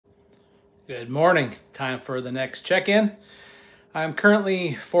Good morning. Time for the next check-in. I'm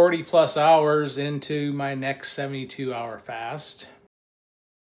currently 40 plus hours into my next 72-hour fast.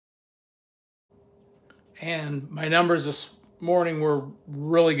 And my numbers this morning were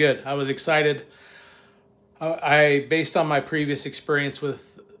really good. I was excited. Based on my previous experience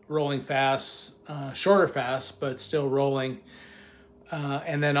with rolling fasts, shorter fasts, but still rolling,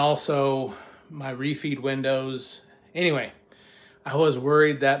 and then also my refeed windows. Anyway, I was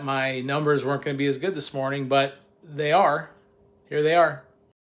worried that my numbers weren't going to be as good this morning, but they are. Here they are.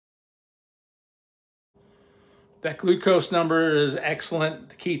 That glucose number is excellent.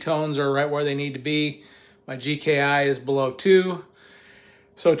 The ketones are right where they need to be. My GKI is below 2.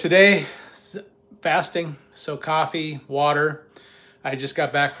 So today, fasting, so coffee, water. I just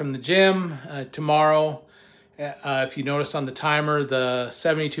got back from the gym. Tomorrow, if you noticed on the timer, the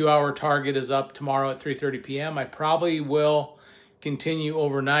 72-hour target is up tomorrow at 3:30 p.m. I probably will continue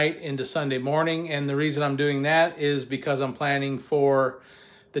overnight into Sunday morning. And the reason I'm doing that is because I'm planning for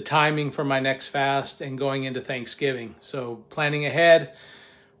the timing for my next fast and going into Thanksgiving. So planning ahead,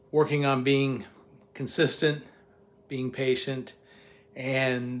 working on being consistent, being patient,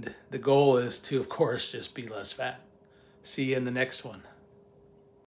 and the goal is to, of course, just be less fat. See you in the next one.